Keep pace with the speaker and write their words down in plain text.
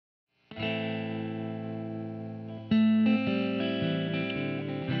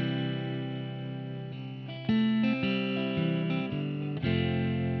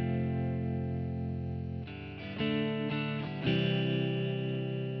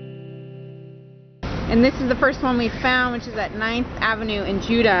And this is the first one we found, which is at 9th Avenue in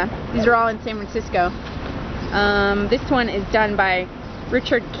Judah. These are all in San Francisco. This one is done by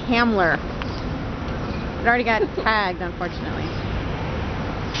Richard Kamler. It already got tagged, unfortunately.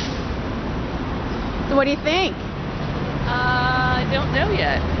 So what do you think? I don't know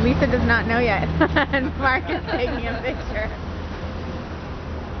yet. Lisa does not know yet. And Mark is taking a picture.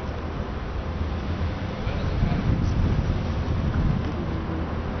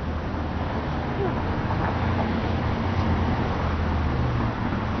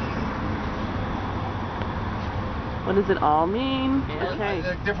 What does it all mean? Yeah. Okay.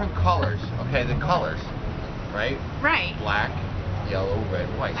 They're different colors. Okay, the colors, right? Right. Black, yellow, red,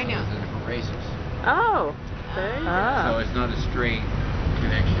 white. I know. So those are different races. Oh. There you So go. it's not a straight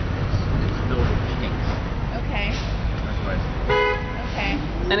connection. It's filled with kinks. Okay. That's what it's. Okay.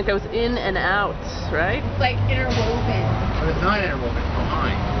 And it goes in and out, right? It's like interwoven. But it's not interwoven. It's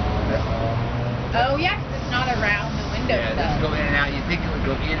behind. Oh yeah, 'cause it's not around the window. Yeah, this go in and out. You think it would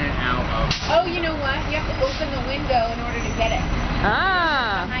go in and out of. Oh, you know what? You have to open the window in order to get it.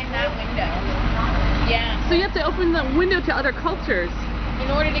 Ah. Behind that window. Yeah. So you have to open the window to other cultures. In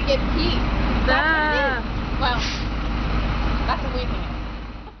order to get heat. That's what it is. Well, that's what we think.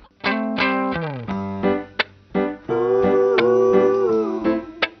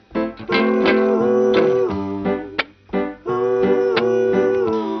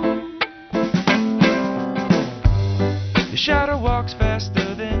 The shadow